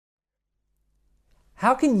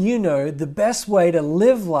How can you know the best way to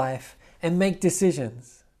live life and make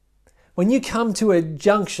decisions? When you come to a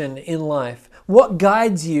junction in life, what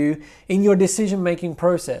guides you in your decision-making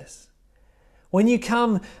process? When you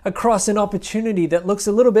come across an opportunity that looks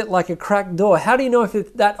a little bit like a cracked door, how do you know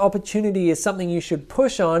if that opportunity is something you should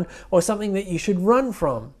push on or something that you should run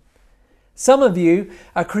from? Some of you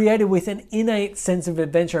are created with an innate sense of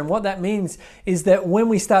adventure, and what that means is that when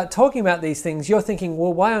we start talking about these things, you're thinking,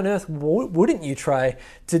 well, why on earth wouldn't you try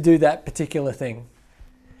to do that particular thing?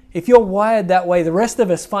 If you're wired that way, the rest of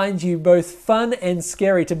us find you both fun and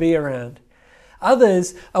scary to be around.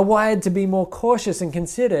 Others are wired to be more cautious and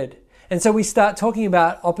considered. And so we start talking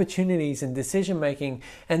about opportunities and decision making,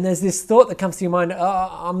 and there's this thought that comes to your mind,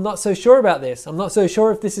 I'm not so sure about this. I'm not so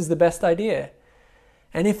sure if this is the best idea.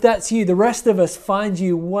 And if that's you, the rest of us find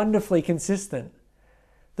you wonderfully consistent.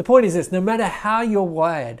 The point is this: no matter how you're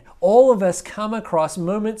wired, all of us come across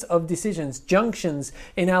moments of decisions, junctions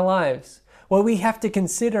in our lives, where we have to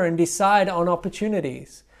consider and decide on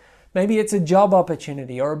opportunities. Maybe it's a job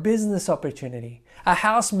opportunity or a business opportunity, a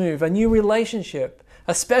house move, a new relationship,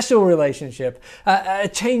 a special relationship, a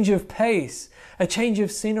change of pace, a change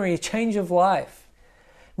of scenery, a change of life.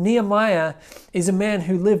 Nehemiah is a man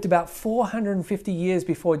who lived about 450 years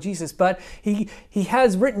before Jesus, but he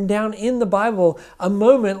has written down in the Bible a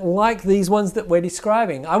moment like these ones that we're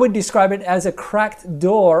describing. I would describe it as a cracked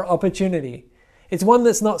door opportunity. It's one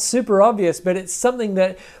that's not super obvious, but it's something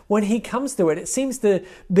that when he comes to it, it seems to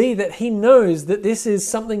be that he knows that this is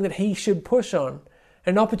something that he should push on,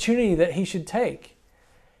 an opportunity that he should take.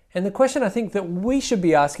 And the question I think that we should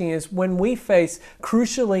be asking is, when we face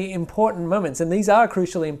crucially important moments, and these are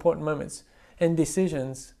crucially important moments and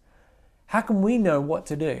decisions, how can we know what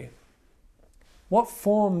to do? What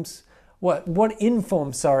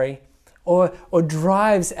informs, or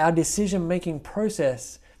drives our decision-making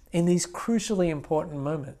process in these crucially important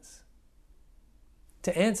moments?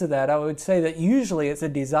 To answer that, I would say that usually it's a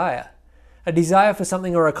desire for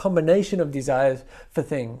something, or a combination of desires for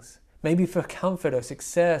things. Maybe for comfort or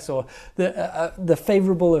success, or the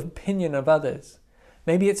favorable opinion of others.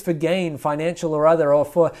 Maybe it's for gain, financial or other, or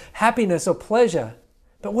for happiness or pleasure.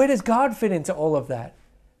 But where does God fit into all of that?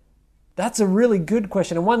 That's a really good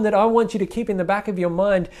question, and one that I want you to keep in the back of your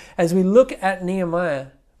mind as we look at Nehemiah.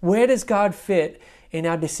 Where does God fit in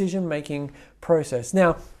our decision-making process?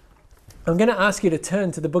 Now, I'm going to ask you to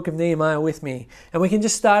turn to the book of Nehemiah with me, and we can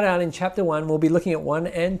just start out in chapter 1. We'll be looking at 1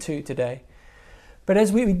 and 2 today. But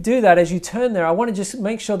as we do that, as you turn there, I want to just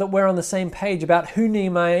make sure that we're on the same page about who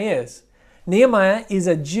Nehemiah is. Nehemiah is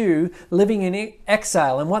a Jew living in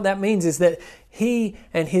exile, and what that means is that he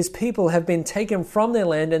and his people have been taken from their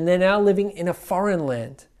land and they're now living in a foreign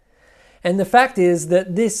land. And the fact is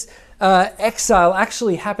that this exile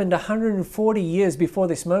actually happened 140 years before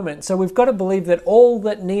this moment. So we've got to believe that all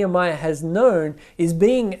that Nehemiah has known is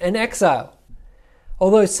being an exile.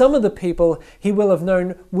 Although some of the people he will have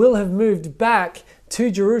known will have moved back to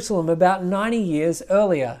Jerusalem about 90 years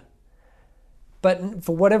earlier. But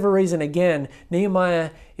for whatever reason, again, Nehemiah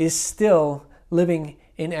is still living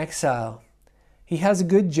in exile. He has a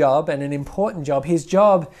good job and an important job. His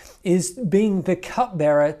job is being the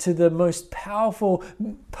cupbearer to the most powerful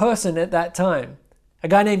person at that time, a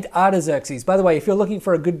guy named Artaxerxes. By the way, if you're looking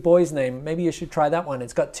for a good boy's name, maybe you should try that one.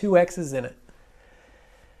 It's got 2 X's in it.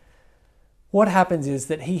 What happens is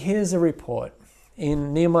that he hears a report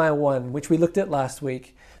in Nehemiah 1, which we looked at last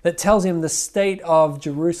week, that tells him the state of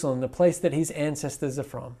Jerusalem, the place that his ancestors are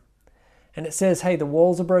from. And it says, hey, the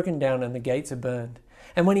walls are broken down and the gates are burned.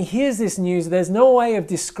 And when he hears this news, there's no way of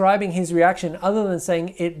describing his reaction other than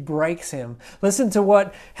saying it breaks him. Listen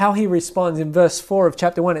to how he responds in verse 4 of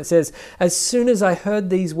chapter 1. It says, as soon as I heard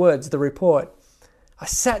these words, the report, I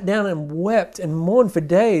sat down and wept and mourned for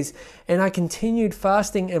days, and I continued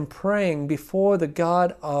fasting and praying before the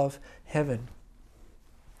God of heaven.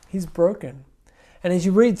 He's broken. And as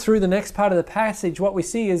you read through the next part of the passage, what we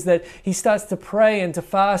see is that he starts to pray and to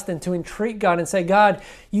fast and to entreat God and say, God,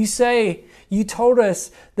 you told us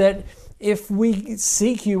that if we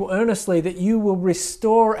seek you earnestly, that you will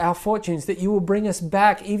restore our fortunes, that you will bring us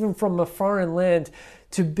back even from a foreign land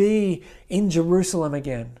to be in Jerusalem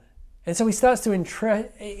again. And so he starts to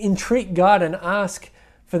entreat God and ask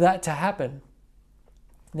for that to happen.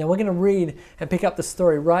 Now we're going to read and pick up the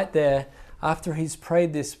story right there after he's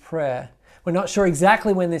prayed this prayer. We're not sure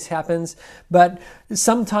exactly when this happens, but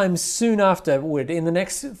sometime soon afterward, in the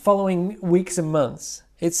next following weeks and months.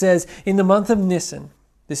 It says, in the month of Nisan,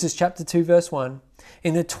 this is chapter 2, verse 1,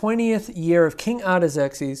 in the 20th year of King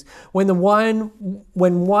Artaxerxes, when wine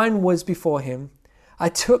was before him, I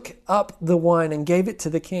took up the wine and gave it to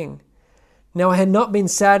the king. Now I had not been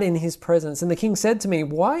sad in his presence. And the king said to me,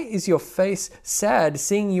 why is your face sad,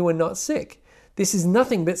 seeing you are not sick? This is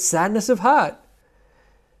nothing but sadness of heart.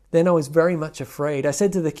 Then I was very much afraid. I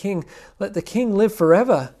said to the king, let the king live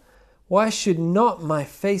forever. Why should not my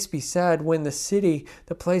face be sad when the city,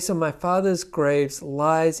 the place of my father's graves,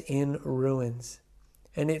 lies in ruins,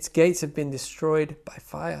 and its gates have been destroyed by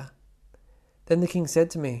fire? Then the king said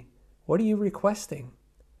to me, what are you requesting?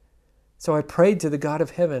 So I prayed to the God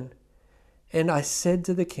of heaven, and I said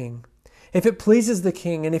to the king, if it pleases the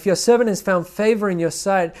king, and if your servant has found favor in your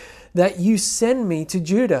sight, that you send me to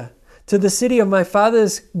Judah, to the city of my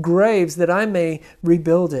father's graves, that I may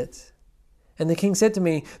rebuild it. And the king said to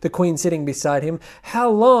me, the queen sitting beside him, how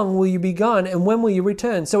long will you be gone, and when will you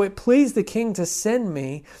return? So it pleased the king to send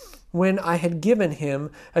me when I had given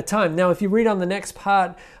him a time. Now, if you read on the next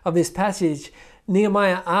part of this passage,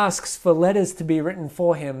 Nehemiah asks for letters to be written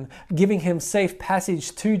for him, giving him safe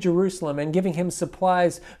passage to Jerusalem and giving him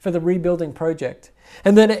supplies for the rebuilding project.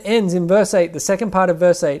 And then it ends in verse 8, the second part of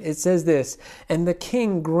verse 8, it says this, and the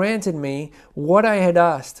king granted me what I had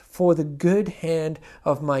asked, for the good hand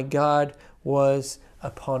of my God was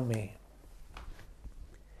upon me.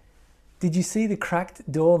 Did you see the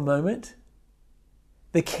cracked door moment?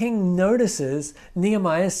 The king notices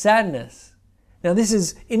Nehemiah's sadness. Now, this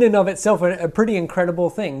is in and of itself a pretty incredible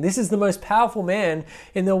thing. This is the most powerful man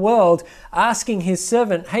in the world asking his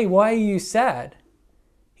servant, hey, why are you sad?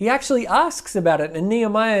 He actually asks about it, and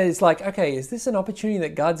Nehemiah is like, okay, is this an opportunity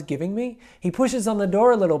that God's giving me? He pushes on the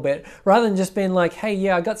door a little bit, rather than just being like, hey,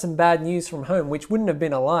 yeah, I got some bad news from home, which wouldn't have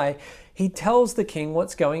been a lie. He tells the king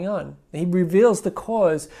what's going on. He reveals the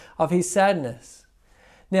cause of his sadness.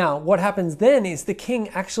 Now, what happens then is the king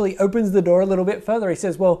actually opens the door a little bit further. He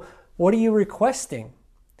says, well, what are you requesting?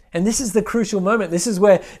 And this is the crucial moment. This is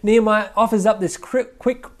where Nehemiah offers up this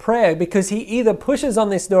quick prayer, because he either pushes on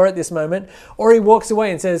this door at this moment, or he walks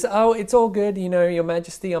away and says, oh, it's all good, Your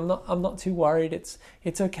Majesty, I'm not too worried.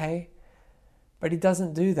 It's okay. But he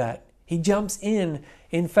doesn't do that. He jumps in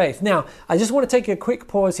faith. Now, I just want to take a quick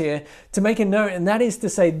pause here to make a note, and that is to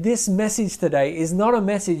say this message today is not a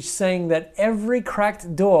message saying that every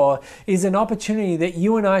cracked door is an opportunity that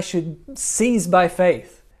you and I should seize by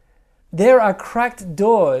faith. There are cracked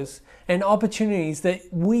doors and opportunities that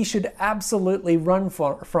we should absolutely run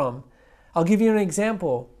from. I'll give you an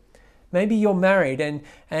example. Maybe you're married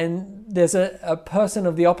and there's a person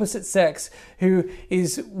of the opposite sex who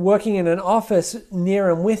is working in an office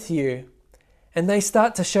near and with you, and they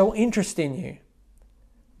start to show interest in you.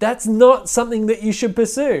 That's not something that you should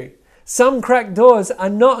pursue. Some cracked doors are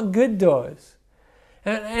not good doors.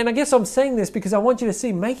 And I guess I'm saying this because I want you to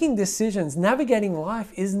see making decisions, navigating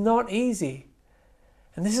life is not easy.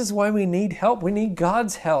 And this is why we need help. We need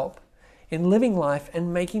God's help in living life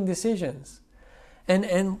and making decisions.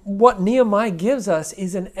 And what Nehemiah gives us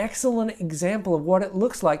is an excellent example of what it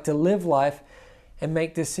looks like to live life and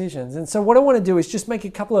make decisions. And so what I want to do is just make a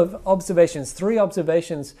couple of observations, 3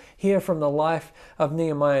 observations here from the life of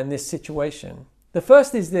Nehemiah in this situation. The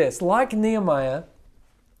first is this: like Nehemiah,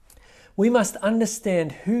 we must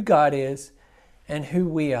understand who God is and who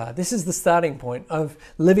we are. This is the starting point of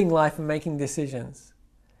living life and making decisions.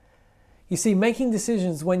 You see, making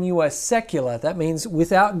decisions when you are secular, that means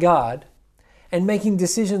without God, and making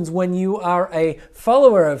decisions when you are a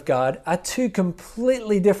follower of God are 2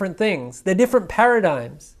 completely different things. They're different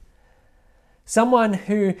paradigms. Someone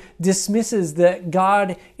who dismisses that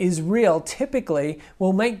God is real typically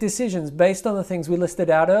will make decisions based on the things we listed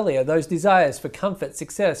out earlier, those desires for comfort,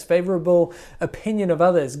 success, favorable opinion of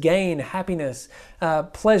others, gain, happiness,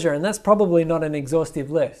 pleasure, and that's probably not an exhaustive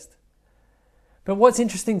list. But what's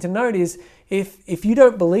interesting to note is if you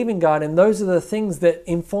don't believe in God and those are the things that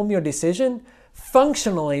inform your decision,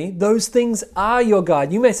 functionally, those things are your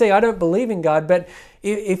God. You may say, I don't believe in God, but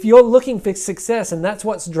if you're looking for success and that's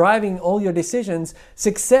what's driving all your decisions,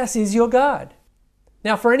 success is your God.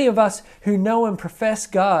 Now, for any of us who know and profess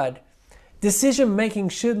God, decision making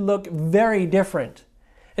should look very different.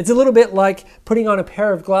 It's a little bit like putting on a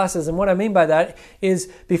pair of glasses. And what I mean by that is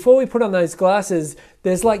before we put on those glasses,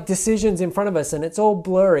 there's like decisions in front of us and it's all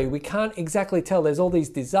blurry. We can't exactly tell. There's all these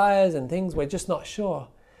desires and things we're just not sure.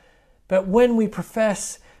 But when we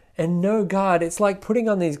profess and know God, it's like putting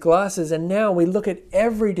on these glasses, and now we look at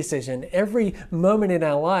every decision, every moment in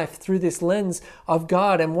our life through this lens of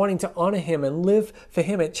God and wanting to honor Him and live for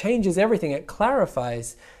Him. It changes everything. It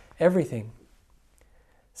clarifies everything.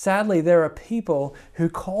 Sadly, there are people who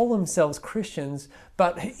call themselves Christians,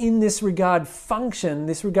 but in this regard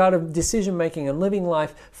this regard of decision making and living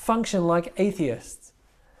life, function like atheists.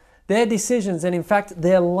 Their decisions, and in fact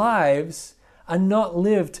their lives, are not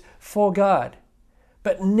lived for God.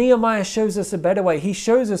 But Nehemiah shows us a better way. He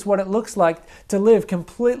shows us what it looks like to live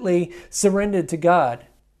completely surrendered to God.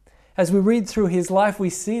 As we read through his life, we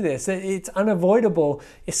see this. It's unavoidable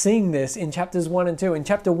seeing this in chapters 1 and 2. In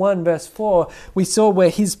chapter 1, verse 4, we saw where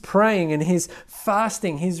he's praying and he's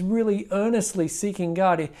fasting. He's really earnestly seeking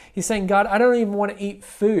God. He's saying, God, I don't even want to eat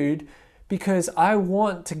food because I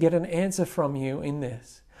want to get an answer from you in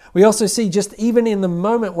this. We also see just even in the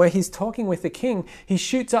moment where he's talking with the king, he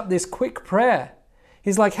shoots up this quick prayer.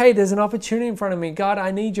 He's like, hey, there's an opportunity in front of me. God, I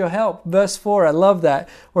need your help. Verse 4, I love that,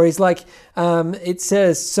 where he's like, it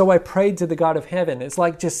says, so I prayed to the God of heaven. It's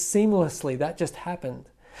like just seamlessly, that just happened.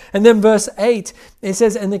 And then verse 8, it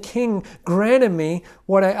says, and the king granted me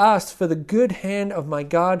what I asked, for the good hand of my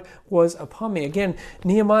God was upon me. Again,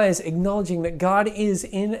 Nehemiah is acknowledging that God is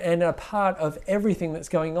in and a part of everything that's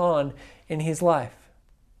going on in his life.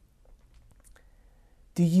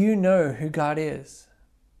 Do you know who God is?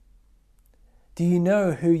 Do you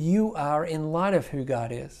know who you are in light of who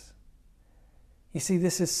God is? You see,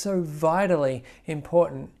 this is so vitally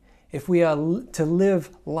important if we are to live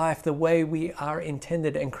life the way we are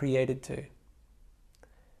intended and created to.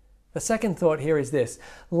 The second thought here is this.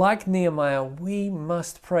 Like Nehemiah, we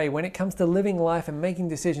must pray. When it comes to living life and making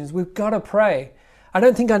decisions, we've got to pray. I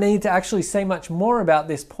don't think I need to actually say much more about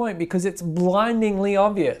this point because it's blindingly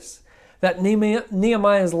obvious that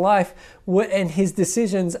Nehemiah's life and his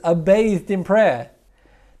decisions are bathed in prayer.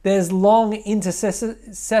 There's long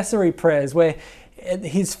intercessory prayers where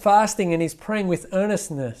he's fasting and he's praying with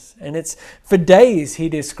earnestness, and it's for days, he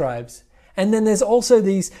describes. And then there's also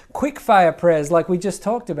these quick fire prayers like we just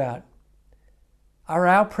talked about. Are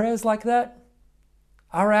our prayers like that?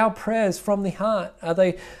 Are our prayers from the heart? Are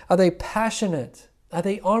they passionate? Are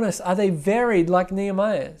they honest? Are they varied like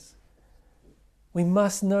Nehemiah's? We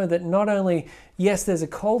must know that not only, yes, there's a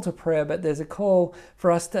call to prayer, but there's a call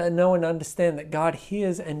for us to know and understand that God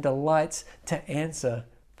hears and delights to answer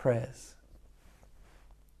prayers.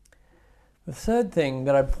 The third thing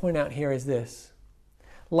that I'd point out here is this.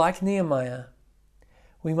 Like Nehemiah,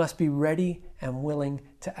 we must be ready and willing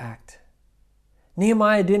to act.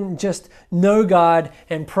 Nehemiah didn't just know God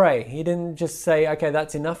and pray. He didn't just say, okay,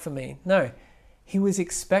 that's enough for me. No, he was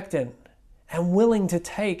expectant and willing to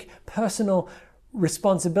take personal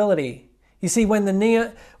responsibility. You see, when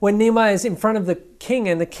Nehemiah is in front of the king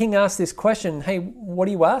and the king asks this question, hey, what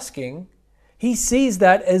are you asking? He sees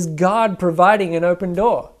that as God providing an open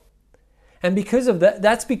door. And because of that,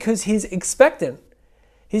 that's because he's expectant.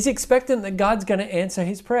 He's expectant that God's going to answer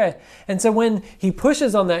his prayer. And so when he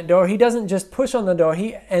pushes on that door, he doesn't just push on the door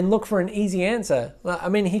and look for an easy answer. I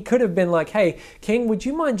mean, he could have been like, hey, king, would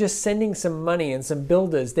you mind just sending some money and some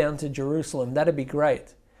builders down to Jerusalem? That'd be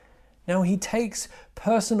great. No, he takes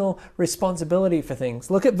personal responsibility for things.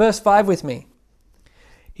 Look at verse 5 with me.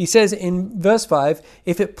 He says in verse 5,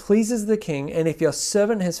 if it pleases the king and if your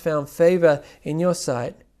servant has found favor in your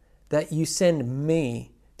sight, that you send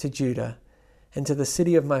me to Judah and to the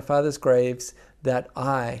city of my father's graves, that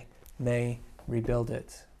I may rebuild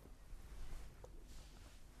it.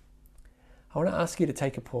 I want to ask you to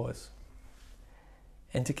take a pause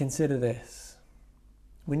and to consider this.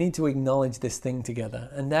 We need to acknowledge this thing together,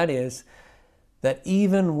 and that is that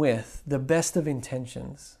even with the best of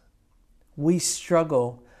intentions, we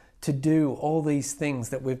struggle to do all these things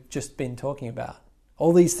that we've just been talking about.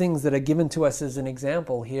 All these things that are given to us as an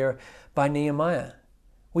example here by Nehemiah.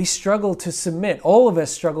 We struggle to submit. All of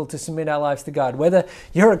us struggle to submit our lives to God. Whether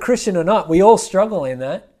you're a Christian or not, we all struggle in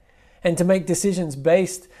that. And to make decisions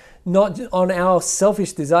based not on our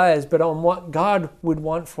selfish desires, but on what God would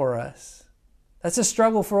want for us. That's a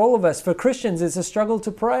struggle for all of us. For Christians, it's a struggle to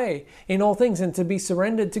pray in all things and to be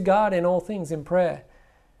surrendered to God in all things in prayer.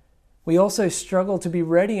 We also struggle to be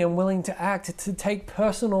ready and willing to act, to take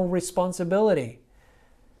personal responsibility.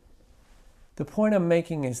 The point I'm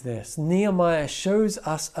making is this. Nehemiah shows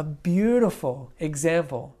us a beautiful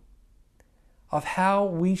example of how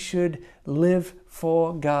we should live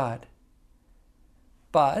for God.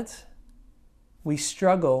 But we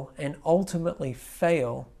struggle and ultimately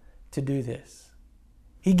fail to do this.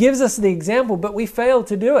 He gives us the example, but we fail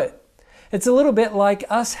to do it. It's a little bit like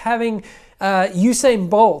us having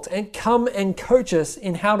Usain Bolt and come and coach us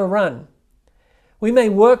in how to run. We may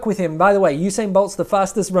work with him. By the way, Usain Bolt's the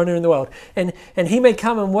fastest runner in the world. And he may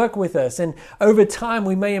come and work with us. And over time,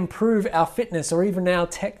 we may improve our fitness or even our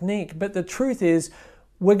technique. But the truth is,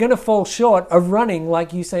 we're going to fall short of running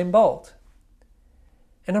like Usain Bolt.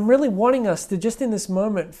 And I'm really wanting us to just in this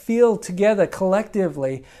moment feel together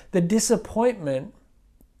collectively the disappointment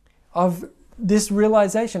of this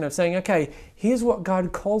realization of saying, okay, here's what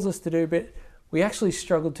God calls us to do, but we actually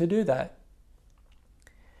struggle to do that.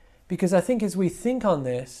 Because I think as we think on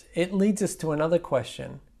this, it leads us to another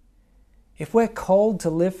question. If we're called to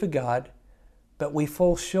live for God, but we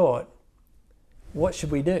fall short, what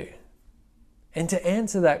should we do? And to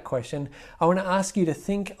answer that question, I want to ask you to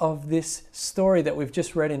think of this story that we've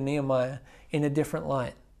just read in Nehemiah in a different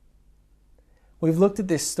light. We've looked at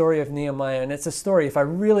this story of Nehemiah, and it's a story, if I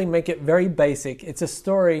really make it very basic, it's a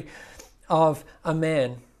story of a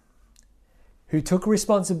man who took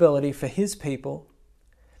responsibility for his people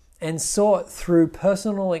and sought through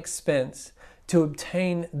personal expense to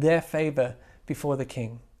obtain their favor before the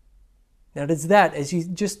king. Now, does that, as you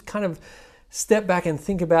just kind of step back and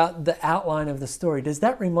think about the outline of the story, does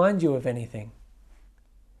that remind you of anything?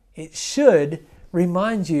 It should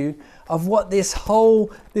remind you of what this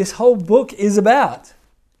whole book is about.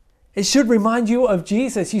 It should remind you of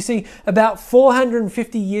Jesus. You see, about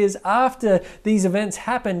 450 years after these events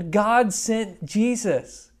happened, God sent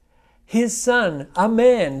Jesus, his son, a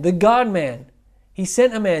man, the God-man. He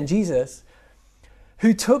sent a man, Jesus,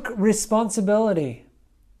 who took responsibility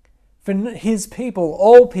for his people,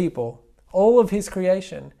 all of his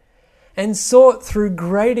creation, and sought through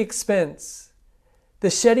great expense the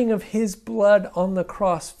shedding of his blood on the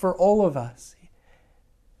cross for all of us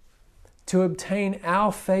to obtain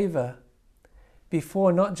our favor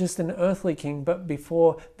before not just an earthly king, but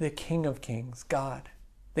before the King of Kings, God,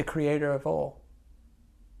 the creator of all.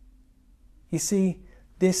 You see,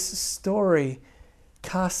 this story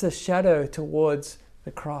casts a shadow towards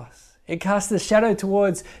the cross. It casts a shadow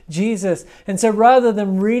towards Jesus. And so rather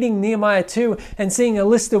than reading Nehemiah 2 and seeing a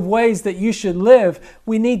list of ways that you should live,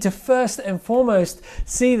 we need to first and foremost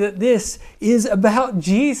see that this is about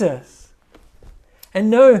Jesus. And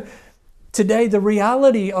know today the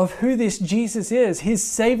reality of who this Jesus is, his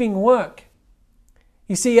saving work.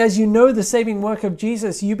 You see, as you know the saving work of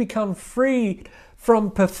Jesus, you become free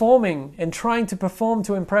from performing and trying to perform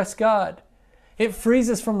to impress God. It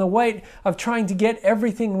frees us from the weight of trying to get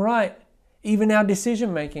everything right, even our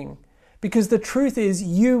decision making. Because the truth is,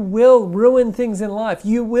 you will ruin things in life.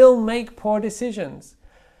 You will make poor decisions.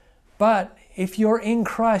 But if you're in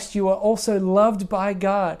Christ, you are also loved by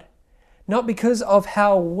God. Not because of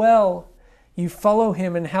how well you follow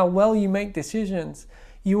him and how well you make decisions.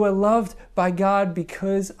 You are loved by God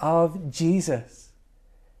because of Jesus.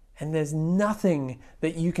 And there's nothing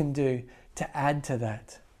that you can do to add to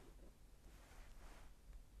that.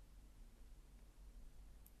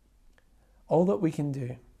 All that we can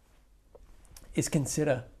do is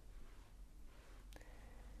consider,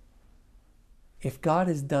 if God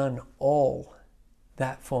has done all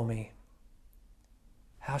that for me,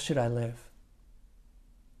 how should I live?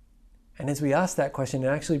 And as we ask that question, it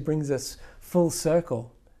actually brings us full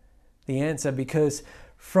circle, the answer, because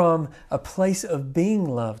from a place of being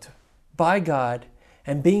loved by God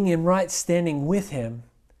and being in right standing with him,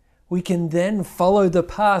 we can then follow the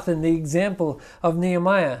path and the example of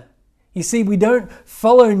Nehemiah. You see, we don't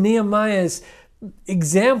follow Nehemiah's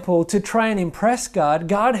example to try and impress God.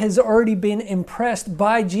 God has already been impressed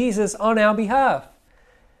by Jesus on our behalf.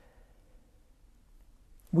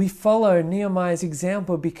 We follow Nehemiah's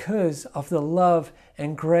example because of the love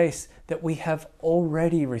and grace that we have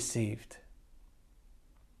already received.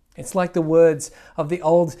 It's like the words of the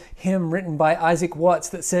old hymn written by Isaac Watts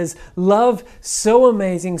that says, "Love so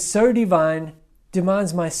amazing, so divine,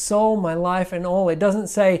 demands my soul, my life, and all." It doesn't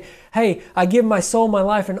say, hey, I give my soul, my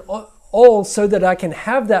life, and all so that I can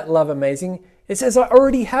have that love amazing. It says, I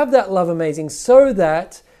already have that love amazing so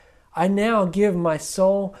that I now give my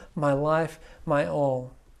soul, my life, my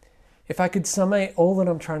all. If I could summate all that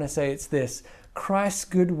I'm trying to say, it's this: Christ's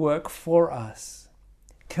good work for us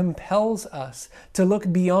compels us to look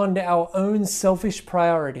beyond our own selfish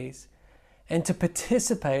priorities and to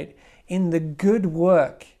participate in the good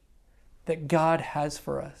work that God has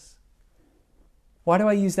for us. Why do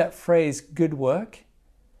I use that phrase, good work?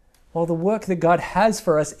 Well, the work that God has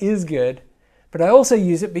for us is good, but I also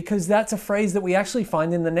use it because that's a phrase that we actually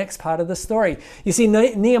find in the next part of the story. You see,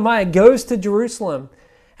 Nehemiah goes to Jerusalem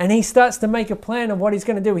and he starts to make a plan of what he's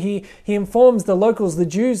going to do. He informs the locals, the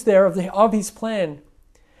Jews there, of his plan.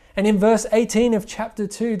 And in verse 18 of chapter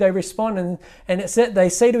 2, they respond and they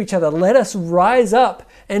say to each other, "Let us rise up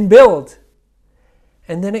and build."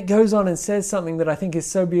 And then it goes on and says something that I think is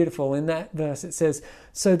so beautiful. In that verse, it says,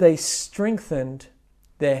 "So they strengthened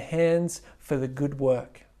their hands for the good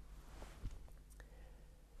work."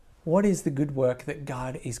 What is the good work that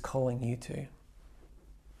God is calling you to?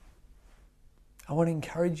 I want to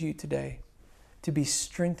encourage you today to be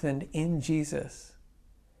strengthened in Jesus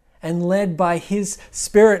and led by his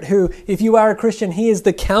Spirit, who, if you are a Christian, he is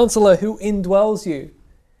the counselor who indwells you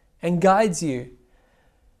and guides you.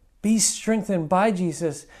 Be strengthened by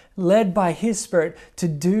Jesus, led by His Spirit to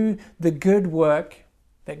do the good work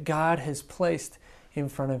that God has placed in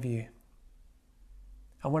front of you.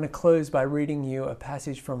 I want to close by reading you a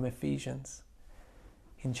passage from Ephesians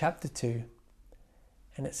in chapter 2,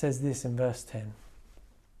 and it says this in verse 10.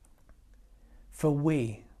 For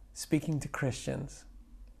we, speaking to Christians,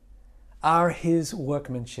 are His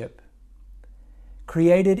workmanship,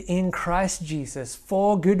 created in Christ Jesus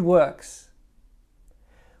for good works,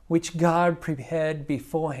 which God prepared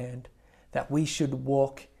beforehand that we should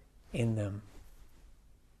walk in them.